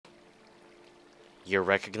You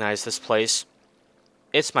recognize this place?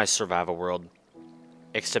 It's my survival world,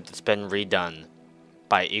 except it's been redone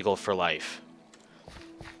by Eagle4Life.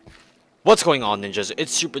 What's going on, ninjas?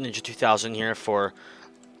 It's Super Ninja 2000 here for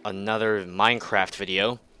another Minecraft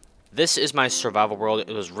video. This is my survival world.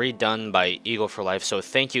 It was redone by Eagle4Life, so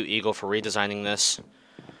thank you, Eagle, for redesigning this.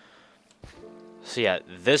 So yeah,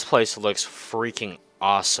 this place looks freaking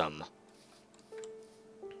awesome.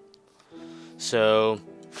 So,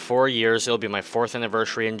 4 years, it'll be my 4th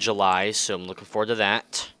anniversary in July, so I'm looking forward to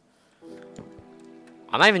that.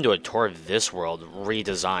 I might even do a tour of this world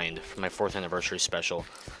redesigned for my 4th anniversary special.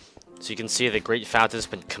 So you can see the Great Fountain's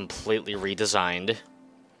been completely redesigned.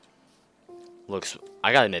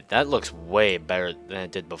 I gotta admit, that looks way better than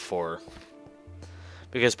it did before.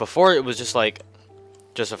 Because before it was just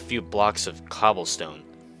a few blocks of cobblestone.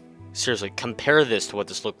 Seriously, compare this to what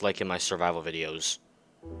this looked like in my survival videos.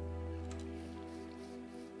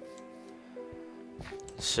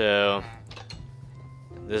 So,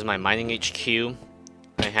 this is my mining HQ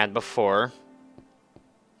I had before.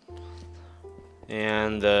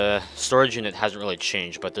 And the storage unit hasn't really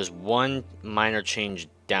changed, but there's one minor change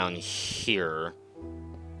down here.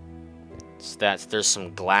 It's that there's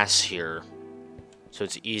some glass here, so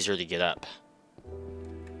it's easier to get up.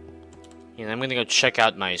 And I'm gonna go check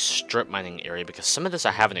out my strip mining area, because some of this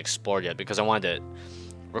I haven't explored yet, because I wanted to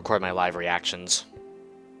record my live reactions.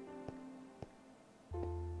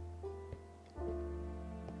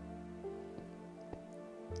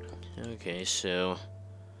 Okay, so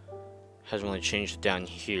hasn't really changed down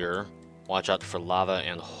here. Watch out for lava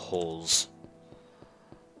and holes.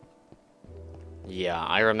 Yeah,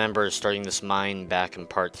 I remember starting this mine back in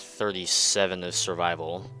part 37 of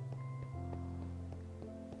survival.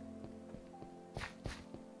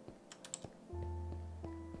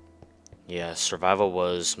 Yeah, survival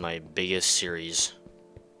was my biggest series.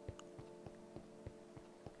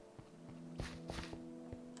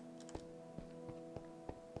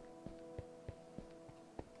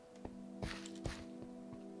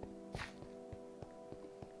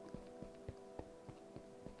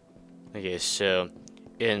 Okay, so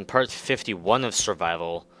in part 51 of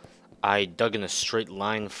survival, I dug in a straight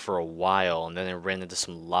line for a while, and then I ran into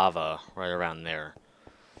some lava right around there.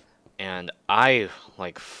 And I,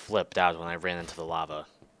 flipped out when I ran into the lava.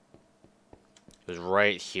 It was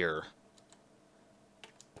right here.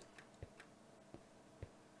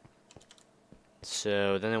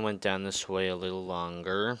 So then I went down this way a little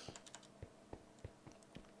longer.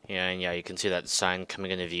 Yeah, and yeah, you can see that sign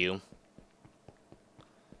coming into view.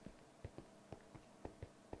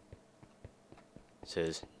 It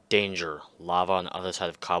says, danger, lava on the other side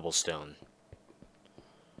of cobblestone.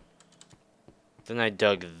 Then I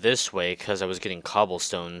dug this way because I was getting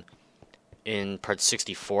cobblestone in part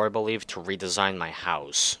 64, I believe, to redesign my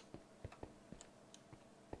house.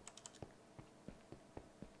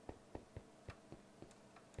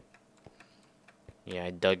 Yeah,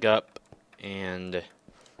 I dug up and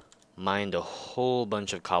mined a whole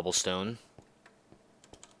bunch of cobblestone.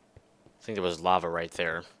 I think there was lava right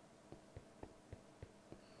there.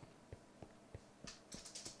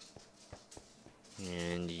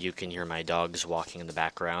 And you can hear my dogs walking in the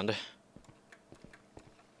background.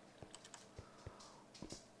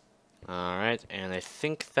 Alright, and I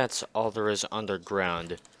think that's all there is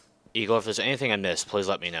underground. Eagle, if there's anything I missed, please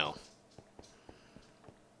let me know.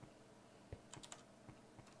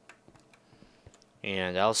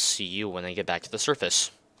 And I'll see you when I get back to the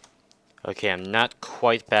surface. Okay, I'm not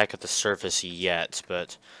quite back at the surface yet,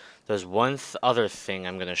 but there's one other thing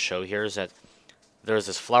I'm going to show here is that there's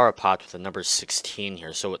this flower pot with the number 16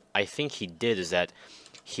 here. So what I think he did is that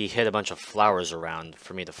he hid a bunch of flowers around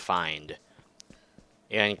for me to find.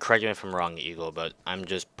 And correct me if I'm wrong, Eagle, but I'm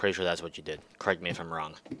just pretty sure that's what you did. Correct me if I'm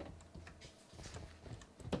wrong.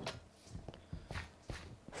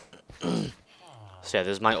 So yeah,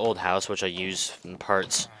 this is my old house, which I use in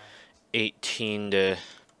parts 18 to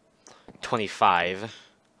 25.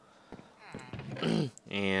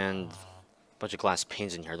 And a bunch of glass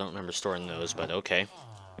panes in here. I don't remember storing those, but okay.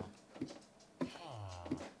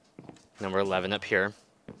 Number 11 up here.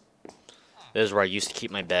 This is where I used to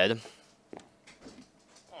keep my bed.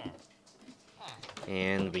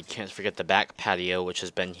 And we can't forget the back patio, which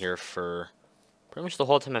has been here for pretty much the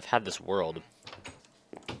whole time I've had this world.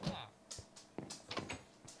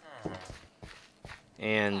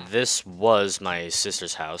 And this was my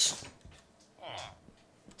sister's house.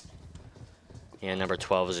 And number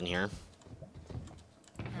 12 is in here.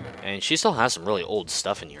 And she still has some really old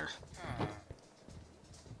stuff in here.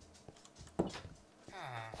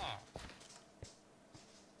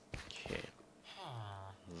 Okay.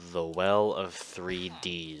 The Well of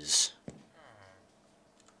 3Ds.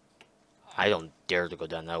 I don't dare to go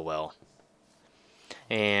down that well.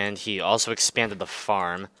 And he also expanded the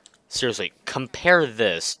farm. Seriously, compare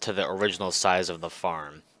this to the original size of the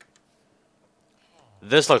farm.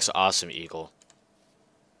 This looks awesome, Eagle.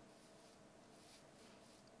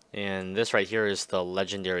 And this right here is the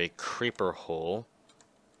legendary creeper hole.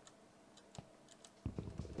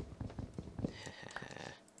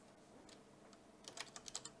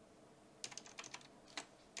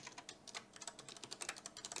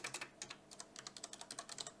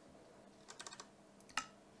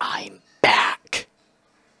 I'm back!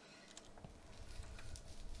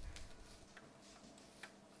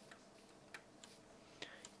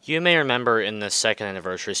 You may remember in the second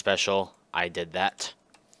anniversary special, I did that.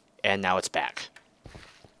 And now it's back.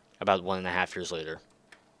 About 1.5 years later.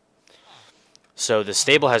 So the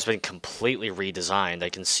stable has been completely redesigned, I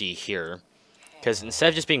can see here. Because instead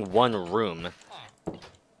of just being one room,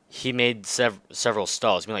 he made several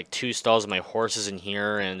stalls. I mean, like 2 stalls of my horses in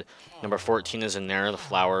here, and number 14 is in there, the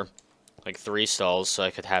flower. Like 3 stalls, so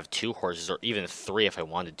I could have 2 horses, or even 3 if I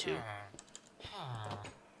wanted to.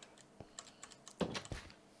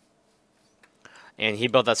 And he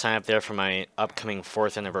built that sign up there for my upcoming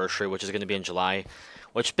 4th anniversary, which is going to be in July.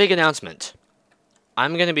 Which, big announcement.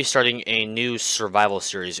 I'm going to be starting a new survival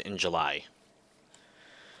series in July.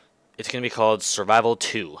 It's going to be called Survival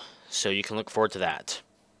 2, so you can look forward to that.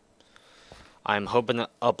 I'm hoping to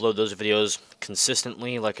upload those videos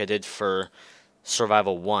consistently like I did for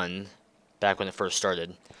Survival 1, back when it first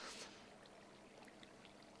started.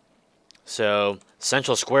 So,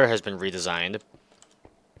 Central Square has been redesigned.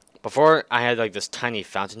 Before, I had like this tiny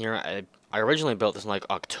fountain here. I originally built this in like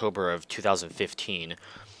October of 2015.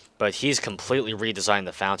 But he's completely redesigned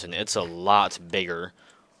the fountain. It's a lot bigger.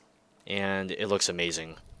 And it looks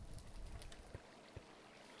amazing.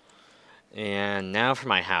 And now for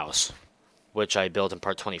my house, which I built in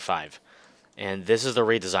part 25. And this is the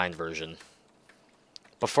redesigned version.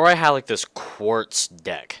 Before I had like this quartz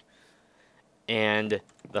deck. And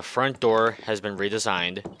the front door has been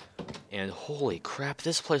redesigned. And holy crap,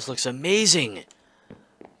 this place looks amazing!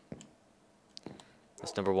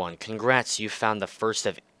 That's number 1. Congrats, you found the first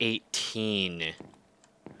of 18.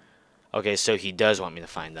 Okay, so he does want me to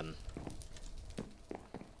find them.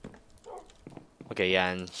 Okay, yeah,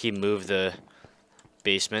 and he moved the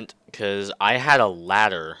basement because I had a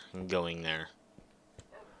ladder going there.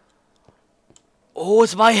 Oh,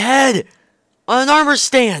 it's my head! On an armor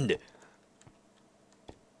stand!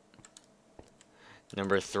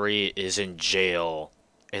 Number 3 is in jail.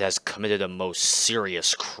 It has committed a most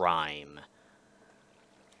serious crime.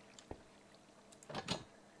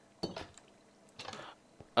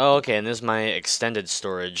 Oh, okay, and this is my extended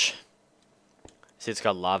storage. See, it's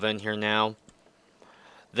got lava in here now.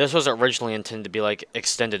 This was originally intended to be like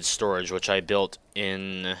extended storage, which I built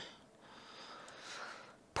in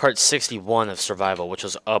part 61 of Survival, which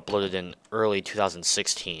was uploaded in early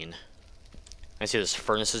 2016. I see this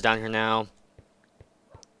furnace is down here now.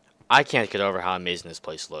 I can't get over how amazing this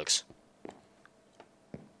place looks.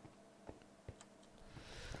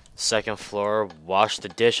 Second floor, wash the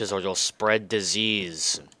dishes or you'll spread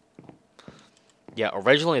disease. Yeah,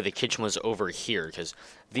 originally the kitchen was over here, because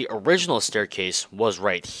the original staircase was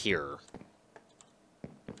right here.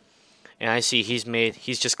 And I see he's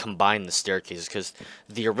just combined the staircases, because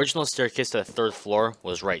the original staircase to the 3rd floor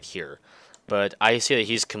was right here. But I see that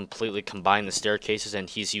he's completely combined the staircases, and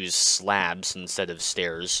he's used slabs instead of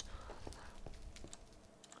stairs.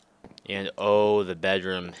 And oh, the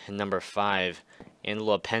bedroom, number 5. And a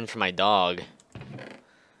little pen for my dog.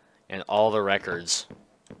 And all the records.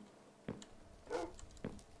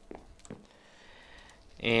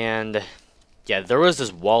 And yeah, there was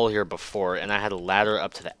this wall here before, and I had a ladder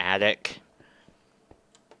up to the attic.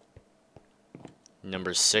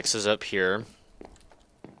 Number 6 is up here.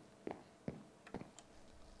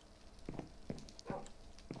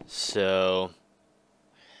 So,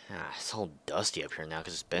 it's all dusty up here now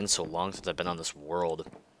because it's been so long since I've been on this world.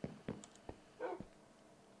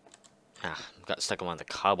 Got stuck on one of the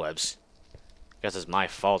cobwebs. Guess it's my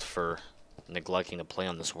fault for neglecting to play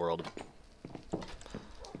on this world.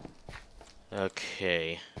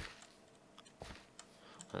 Okay.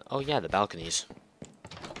 Oh yeah, the balconies.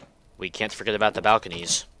 We can't forget about the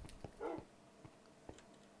balconies.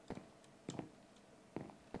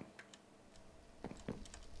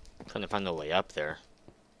 Trying to find the way up there.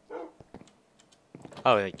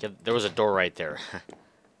 Oh, yeah, there was a door right there.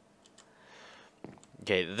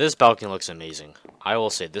 Okay, this balcony looks amazing. I will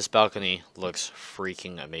say, this balcony looks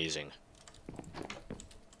freaking amazing.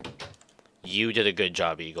 You did a good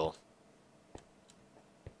job, Eagle.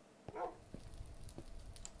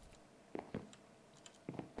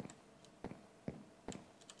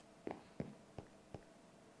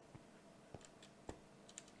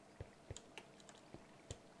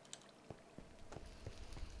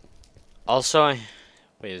 Also,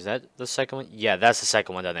 wait, is that the second one? Yeah, that's the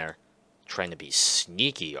second one down there. Trying to be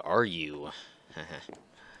sneaky, are you?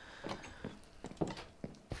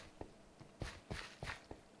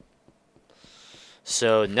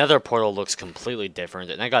 So, Nether Portal looks completely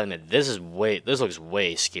different, and I gotta admit, this looks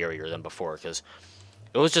way scarier than before, because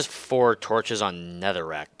it was just 4 torches on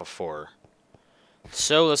Netherrack before.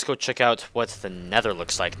 So, let's go check out what the Nether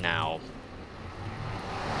looks like now.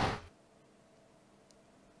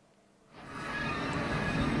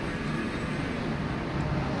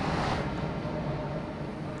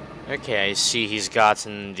 Okay, I see he's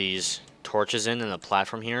gotten these torches in the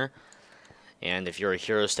platform here. And if you're a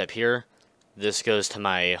hero, step here. This goes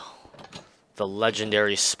to the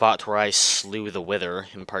legendary spot where I slew the Wither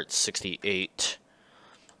in part 68.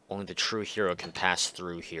 Only the true hero can pass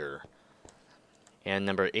through here. And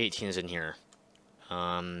number 18 is in here.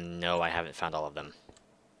 No, I haven't found all of them.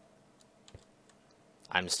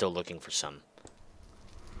 I'm still looking for some.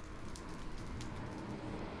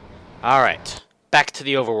 Alright, back to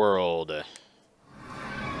the overworld.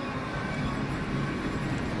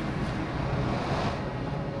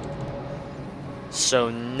 So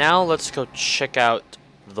now let's go check out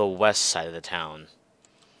the west side of the town.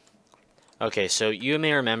 Okay, so you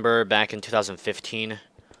may remember back in 2015,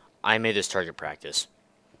 I made this target practice.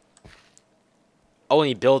 Oh, and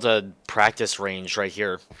he built a practice range right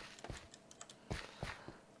here.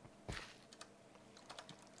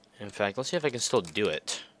 In fact, let's see if I can still do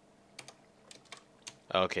it.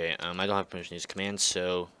 Okay, I don't have permission to use commands,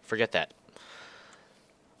 so forget that.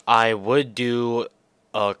 I would do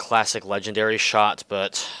a classic legendary shot,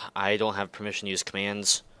 but I don't have permission to use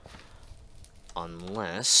commands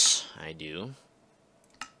unless I do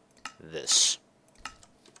this.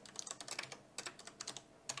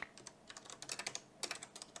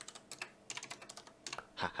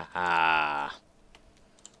 Ha ha ha.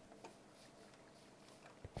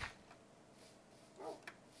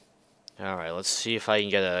 Alright, let's see if I can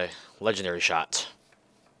get a legendary shot.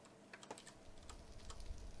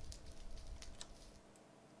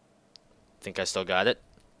 Think I still got it.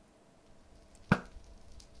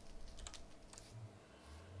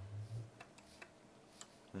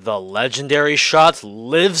 The legendary shot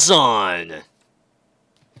lives on.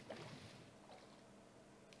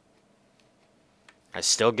 I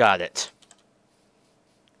still got it.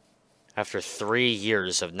 After 3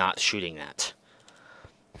 years of not shooting that.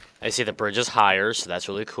 I see the bridge is higher, so that's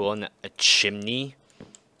really cool. And a chimney.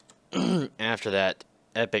 After that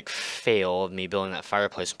epic fail of me building that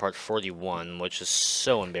fireplace in part 41, which is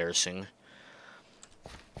so embarrassing.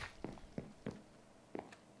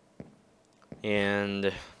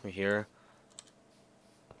 And here,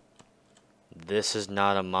 this is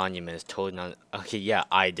not a monument. It's totally not. Okay, yeah,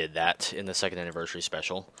 I did that in the 2nd anniversary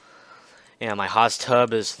special. And my hot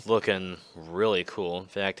tub is looking really cool. In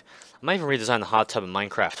fact, I might even redesign the hot tub in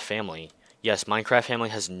Minecraft Family. Yes, Minecraft Family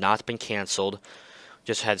has not been canceled.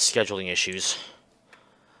 Just had scheduling issues.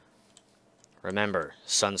 Remember,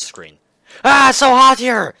 sunscreen. Ah, it's so hot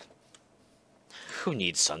here! Who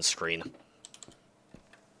needs sunscreen?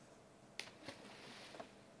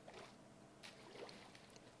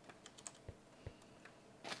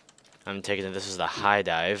 I'm taking it this is the high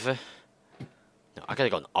dive. No, I gotta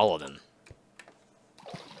go on all of them.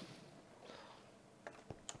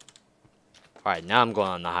 Alright, now I'm going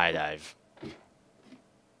on the high dive.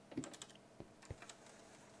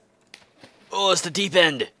 Oh, it's the deep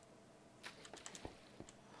end!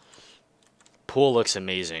 Pool looks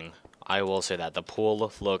amazing. I will say that. The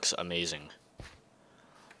pool looks amazing.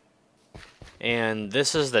 And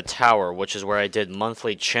this is the tower, which is where I did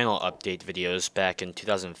monthly channel update videos back in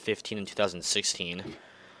 2015 and 2016.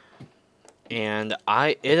 And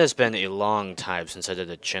it has been a long time since I did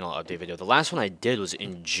a channel update video. The last one I did was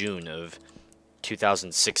in June of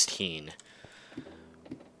 2016.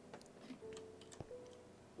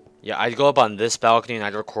 Yeah, I'd go up on this balcony and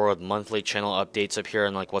I'd record monthly channel updates up here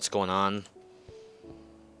and like what's going on.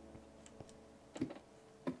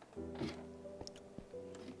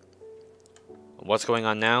 What's going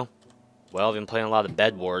on now? Well, I've been playing a lot of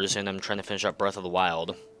Bed Wars, and I'm trying to finish up Breath of the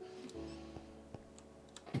Wild.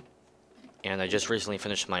 And I just recently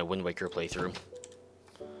finished my Wind Waker playthrough.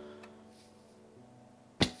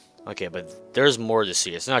 Okay, but there's more to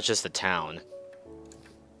see. It's not just the town.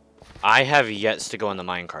 I have yet to go on the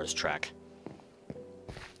minecars track.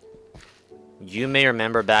 You may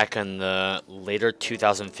remember back in the later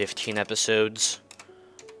 2015 episodes,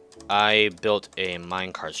 I built a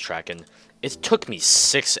minecars track, and it took me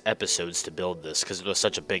 6 episodes to build this because it was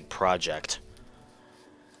such a big project.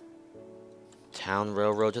 Town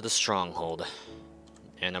Railroad to the Stronghold.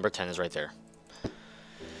 And number 10 is right there.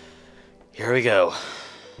 Here we go.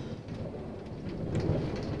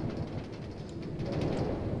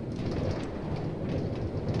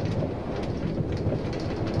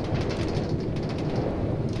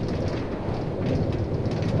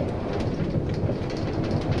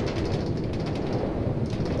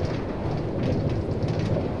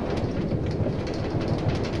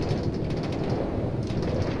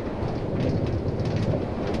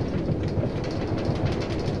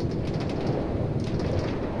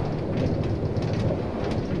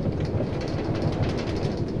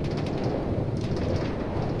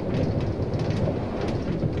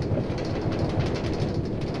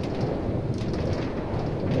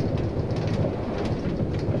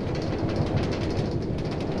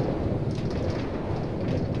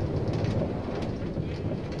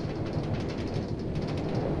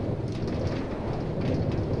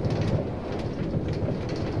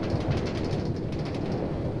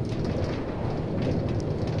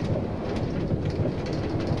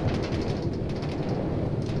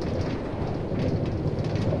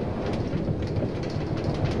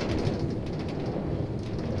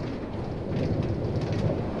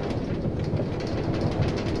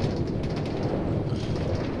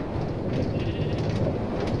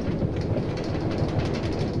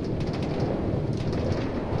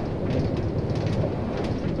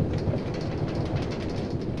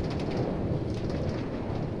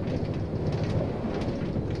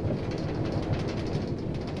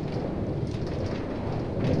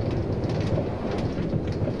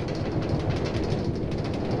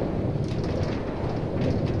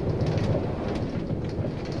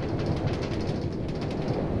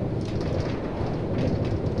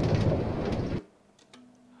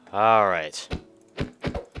 Alright.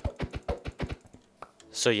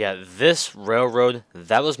 So yeah, this railroad,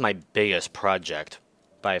 that was my biggest project,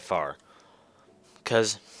 by far.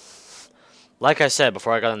 Because, like I said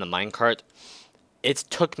before I got on the minecart, it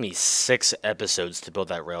took me 6 episodes to build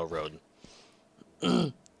that railroad.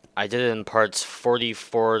 I did it in parts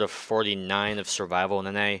 44 to 49 of survival, and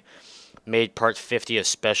then I made part 50 a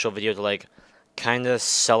special video to, like, kind of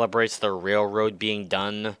celebrates the railroad being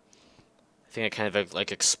done. I think I kind of,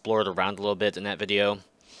 like, explored around a little bit in that video.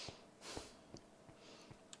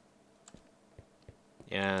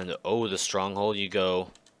 And, oh, the stronghold, you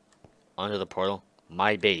go under the portal.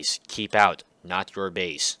 My base. Keep out. Not your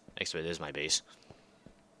base. Actually, it is my base.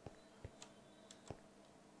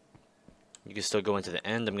 You can still go into the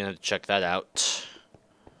end. I'm going to check that out.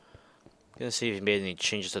 I'm going to see if he made any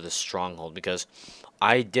changes to the stronghold, because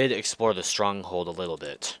I did explore the stronghold a little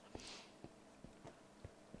bit.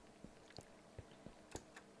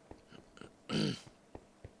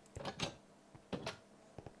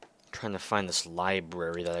 Trying to find this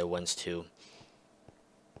library that I went to.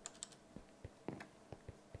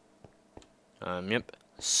 Yep.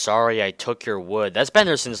 Sorry I took your wood. That's been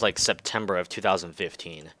there since, like, September of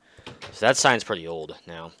 2015. So that sign's pretty old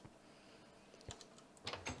now.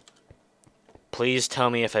 Please tell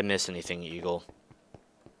me if I missed anything, Eagle.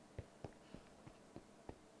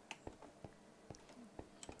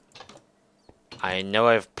 I know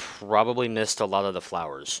I've probably missed a lot of the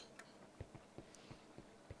flowers.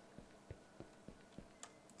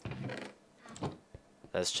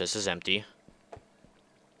 That's just as empty.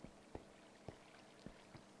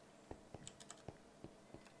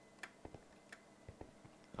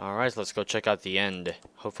 Alright, let's go check out the end.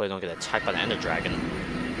 Hopefully I don't get attacked by the Ender Dragon.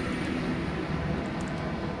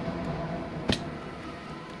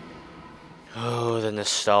 Oh, the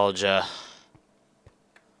nostalgia.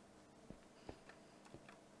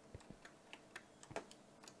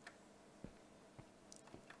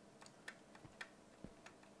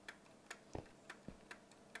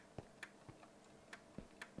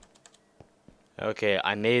 Okay,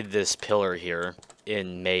 I made this pillar here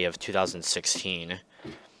in May of 2016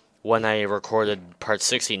 when I recorded part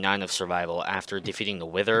 69 of Survival after defeating the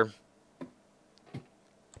Wither.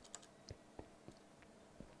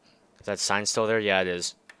 Is that sign still there? Yeah, it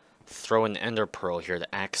is. Throw an ender pearl here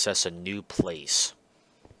to access a new place.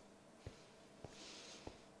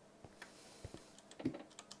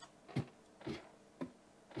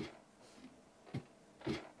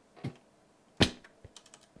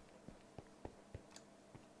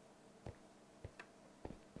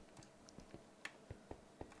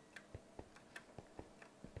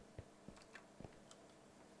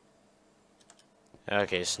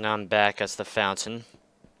 Okay, so now I'm back at the fountain.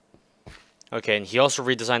 Okay, and he also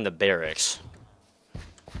redesigned the barracks.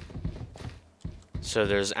 So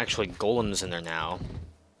there's actually golems in there now.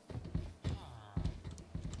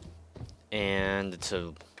 And it's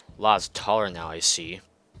a lot taller now, I see.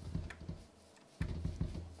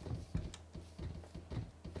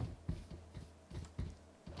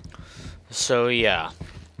 So yeah,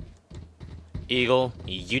 Eagle,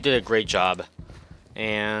 you did a great job.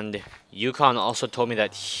 And Yukon also told me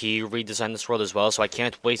that he redesigned this world as well, so I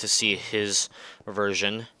can't wait to see his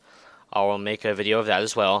version. I will make a video of that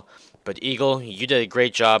as well. But Eagle, you did a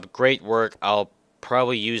great job, great work. I'll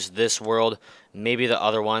probably use this world, maybe the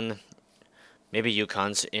other one, maybe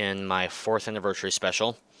Yukon's in my 4th anniversary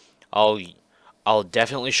special. I'll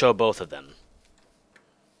definitely show both of them.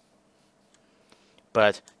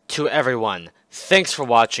 But to everyone, thanks for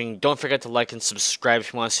watching. Don't forget to like and subscribe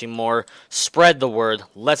if you want to see more. Spread the word.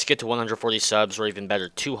 Let's get to 140 subs, or even better,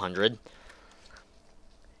 200.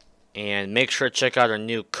 And make sure to check out our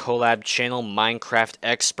new collab channel, Minecraft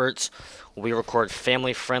Experts. We record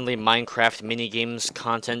family-friendly Minecraft minigames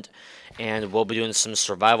content, and we'll be doing some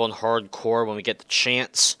survival and hardcore when we get the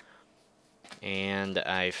chance. And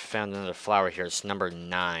I found another flower here. It's number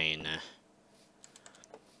 9.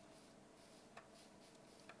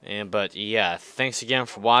 But yeah, thanks again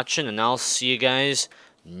for watching, and I'll see you guys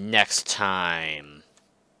next time.